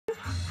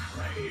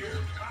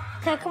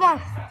Okay, come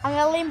on. I'm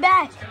gonna lean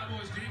back.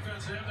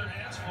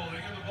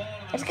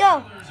 Let's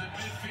go.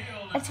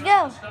 Let's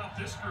go.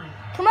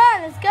 Come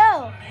on, let's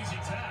go.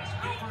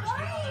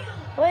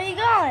 Where are you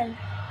going?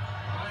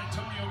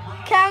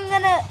 Okay, I'm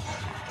gonna.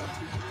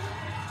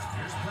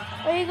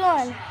 Where are you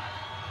going?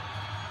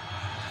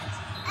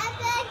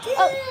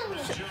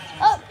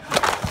 Oh.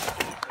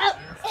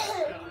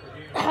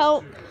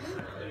 Help.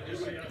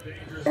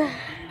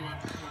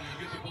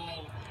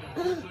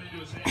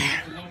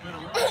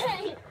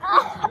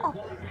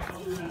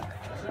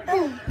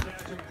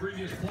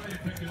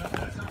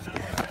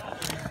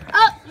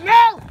 Oh,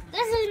 no!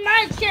 This is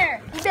my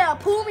chair. You better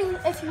pull me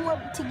if you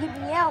want to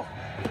get me out.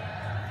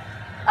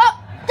 Oh!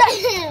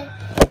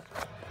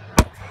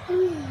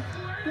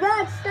 You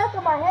got it stuck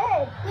on my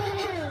head.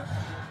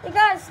 You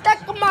got it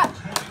stuck on my...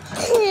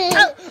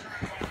 Oh.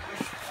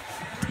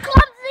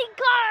 Clumsy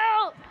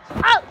Carl!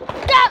 Oh,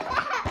 stop!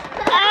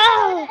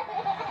 Oh!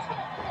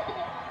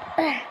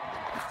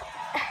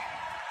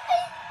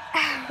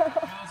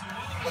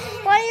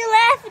 Why are you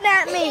laughing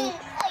at me?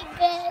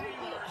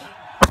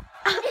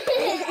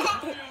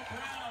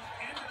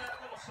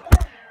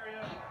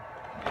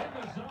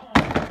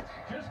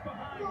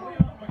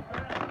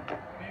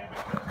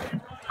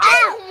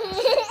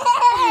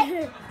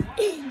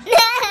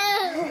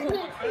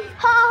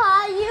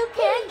 Ha, you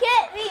can't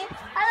get me.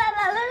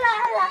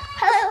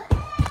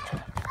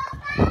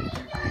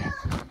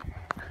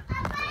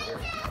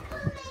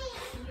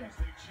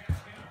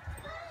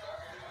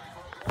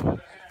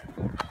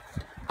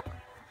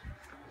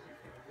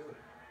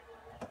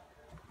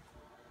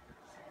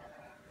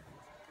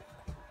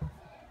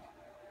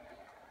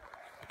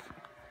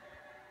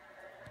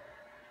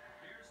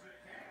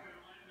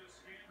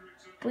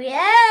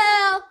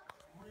 Well.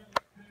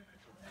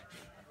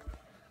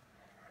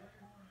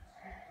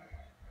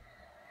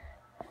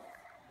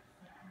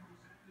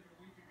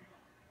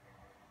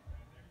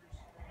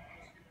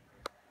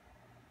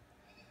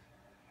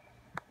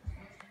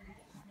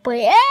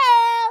 Well.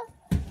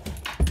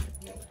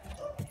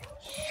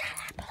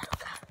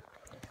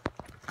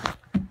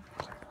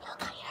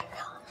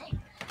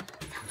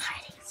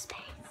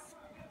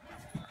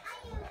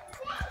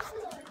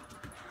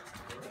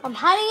 I'm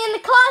hiding in the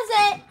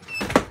closet.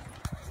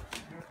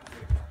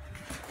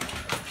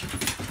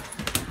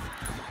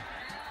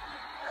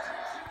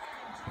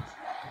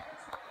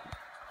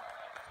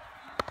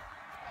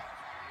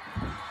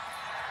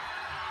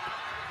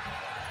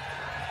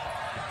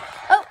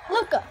 Oh,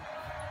 Luca.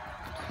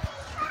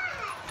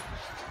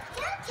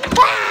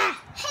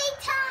 Hey,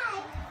 Ty.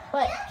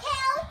 What?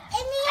 Count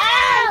in the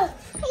air.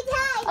 Hey,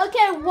 Ty.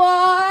 Okay,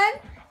 1,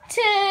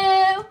 2,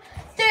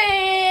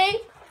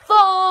 3,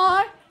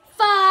 4,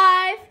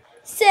 5,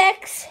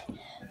 6,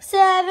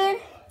 7,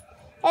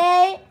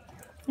 8,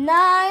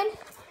 9,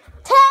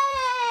 10.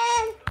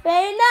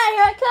 Ready now,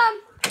 here I come.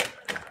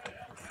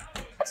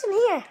 What's in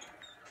here?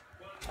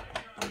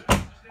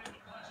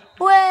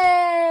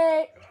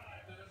 Wait.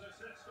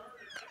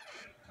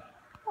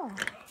 Oh.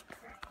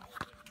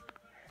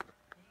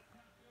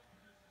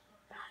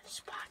 Not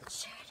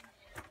sponsored,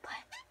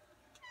 but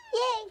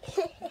yay.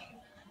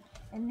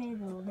 And they're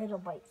the little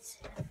bites.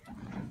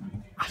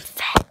 I'm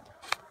fat.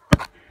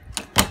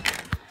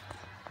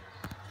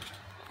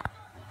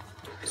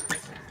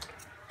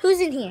 Who's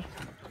in here?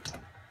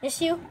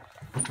 It's you?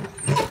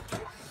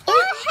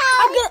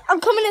 I'm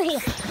coming in here.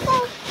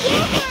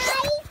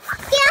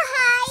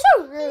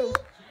 So rude.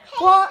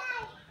 What?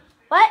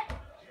 What?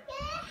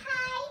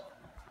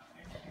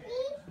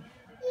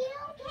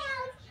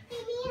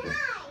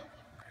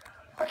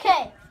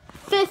 Okay.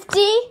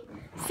 50,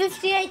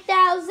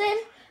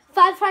 58,000,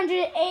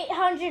 500,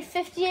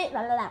 858,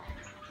 la la la.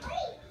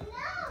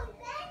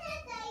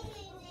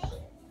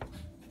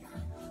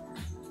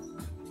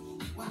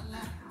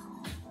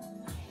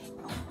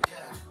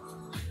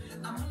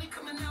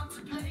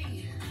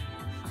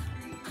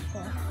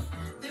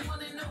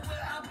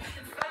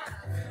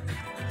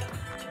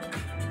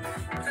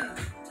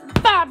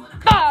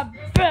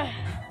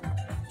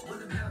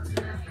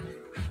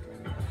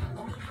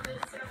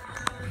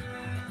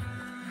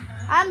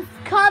 I'm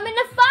coming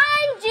to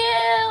find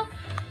you.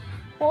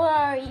 Where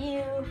are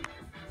you?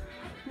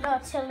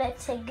 Not to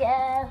let you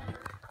go.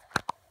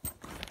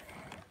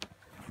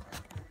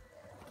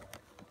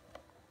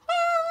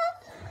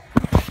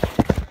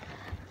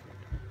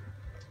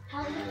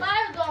 How's the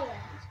fire going?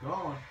 It's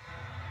going.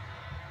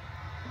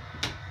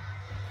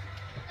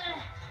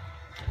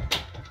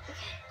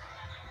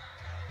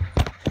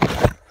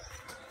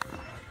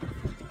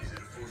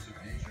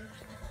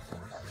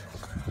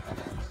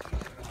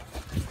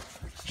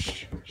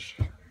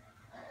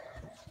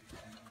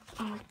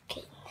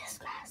 Okay, this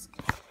mask.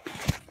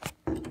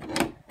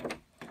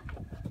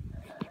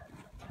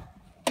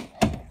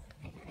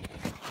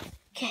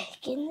 Okay,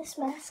 get in this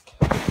mask.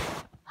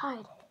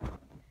 Hide.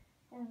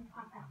 And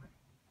pop out.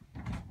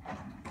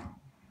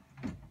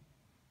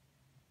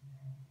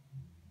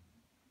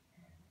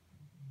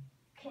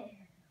 Okay,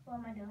 what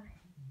am I doing?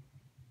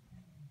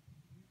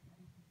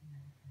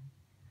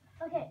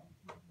 Okay.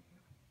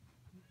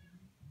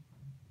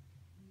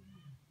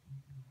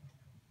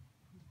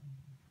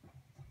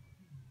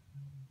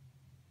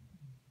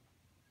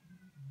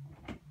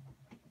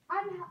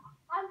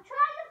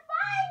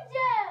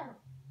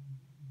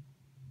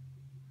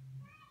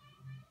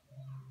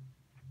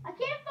 I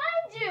can't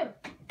find you.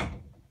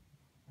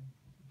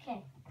 Okay,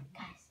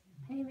 guys,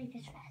 let me make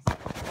this mask.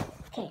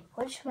 Okay,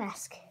 which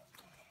mask?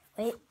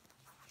 Wait.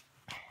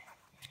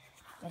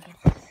 Look at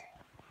this.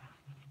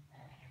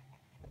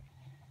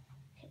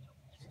 Okay,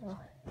 so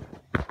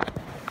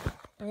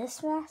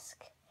this mask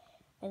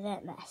or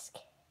that mask?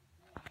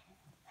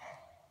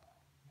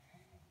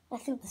 I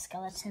think the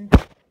skeleton.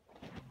 This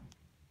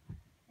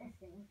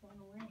thing's going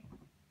away.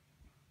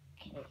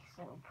 Okay,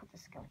 so we'll put the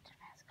skeleton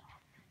mask on.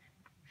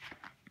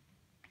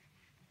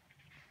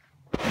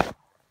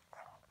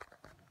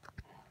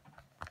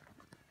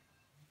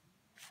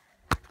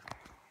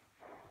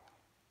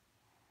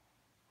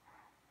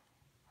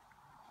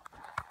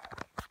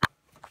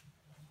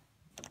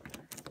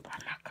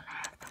 I'm not gonna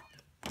have to.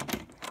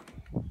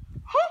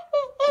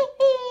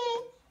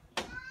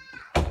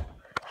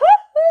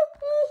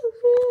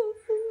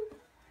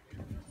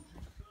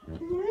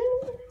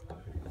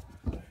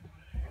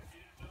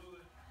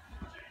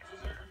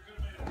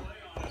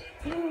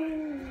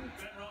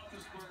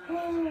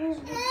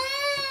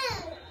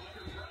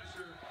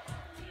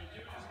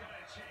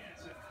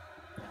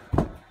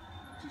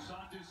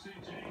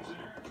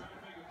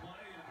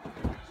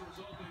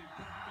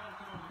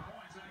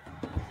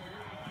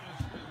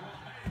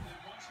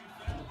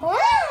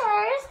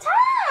 It's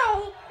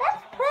time.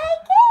 Let's play a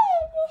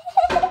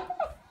game.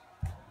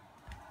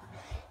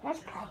 Let's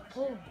play a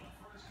game.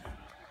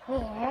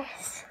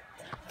 Yes.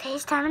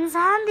 FaceTime and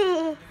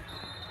Zombie.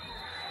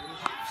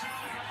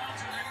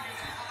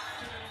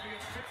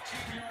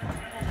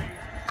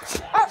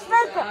 Oh,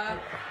 let's go.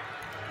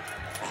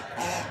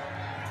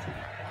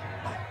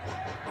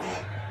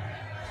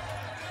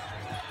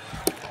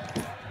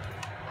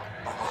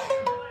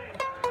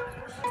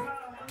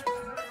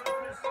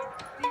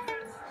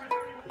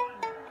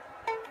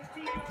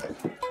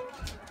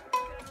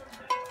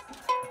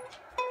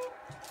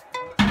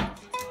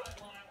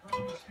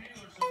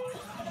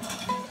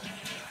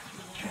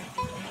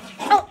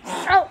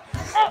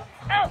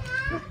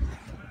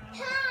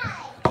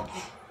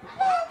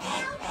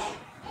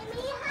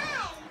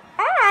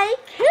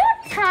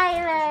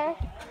 Tyler.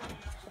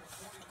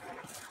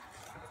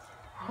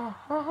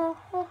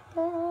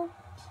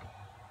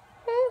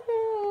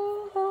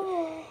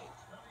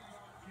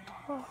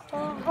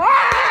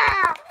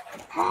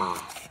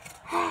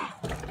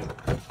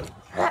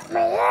 Let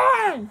me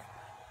in.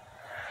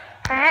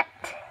 Let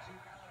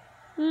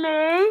me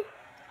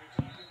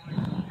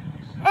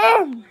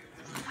in.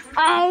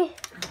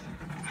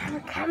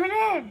 I'm coming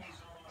in.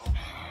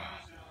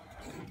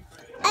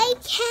 I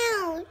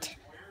count.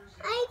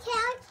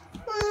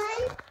 1,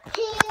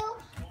 2,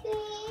 3,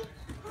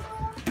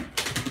 4.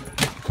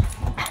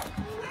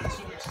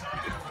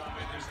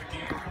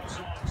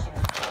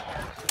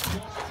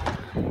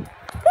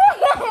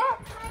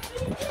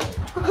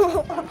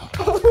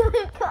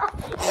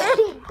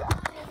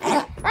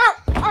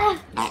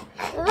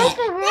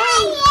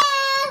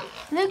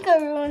 Luca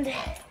ruined it.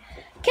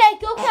 Okay,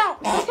 go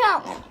count. Go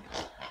count.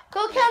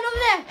 Go count over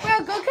there. Bro,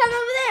 go count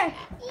over there.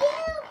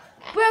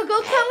 Bro,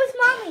 go count with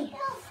mommy.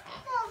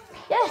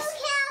 Yes.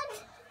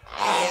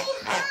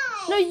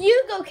 No,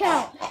 you go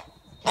count.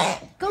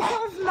 Go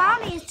count with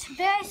mommy. It's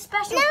very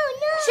special. No.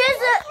 She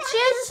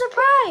has a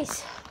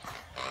surprise.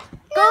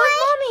 Go with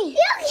mommy.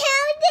 You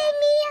counted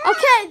me out.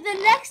 Okay, the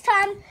next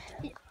time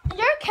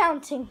you're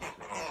counting.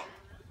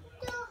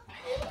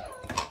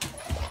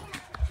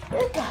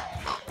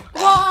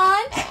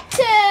 1,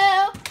 2,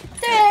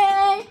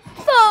 3,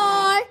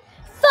 4,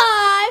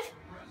 5,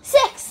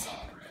 6.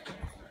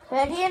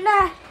 Ready or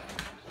not?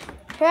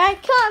 Here I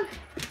come.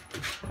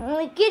 I'm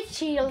gonna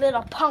get you, you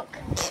little punk.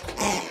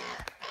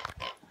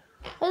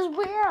 It's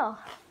real.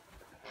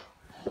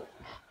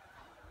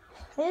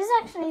 It is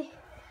actually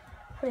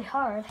pretty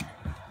hard.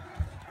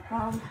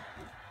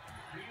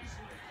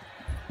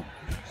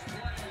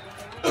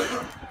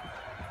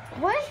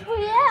 Where's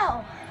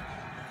Brielle?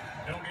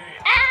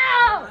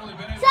 Ow!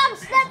 Stop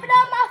stepping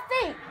on my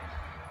feet.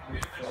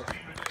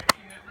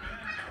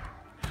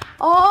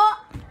 Oh.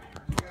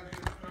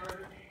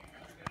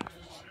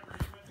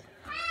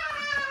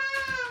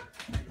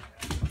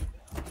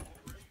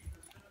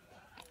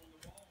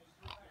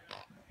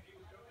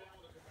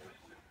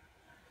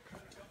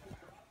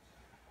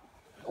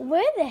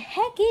 Where the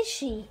heck is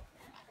she?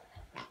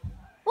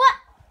 What?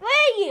 Where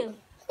are you?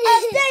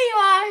 Oh, there you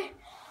are.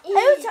 It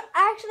was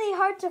actually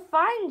hard to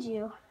find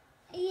you.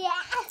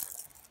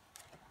 Yes.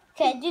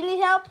 Okay, do you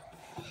need help?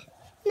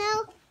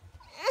 No.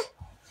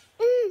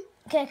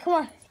 Okay, come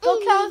on. Go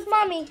count with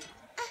mommy.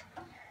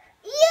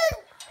 You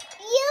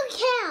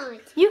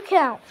count. You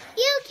count.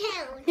 You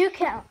count. You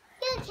count.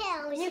 You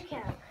count. You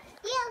count.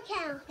 You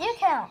count. You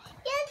count.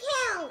 You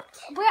count.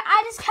 Where?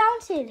 I just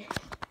counted.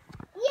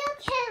 You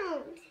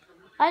count.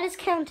 I just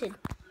counted.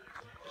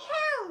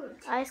 Count.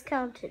 I just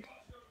counted.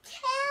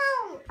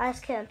 Count. I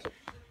just counted.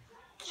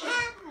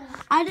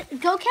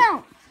 Count. Go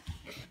count.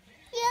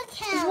 You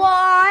count.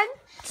 1,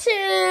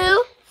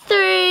 2,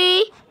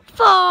 3,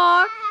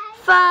 4,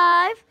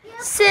 5,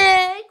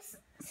 6,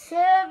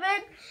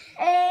 7,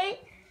 8,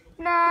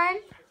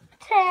 9,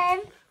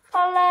 10,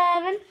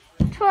 11,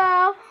 12,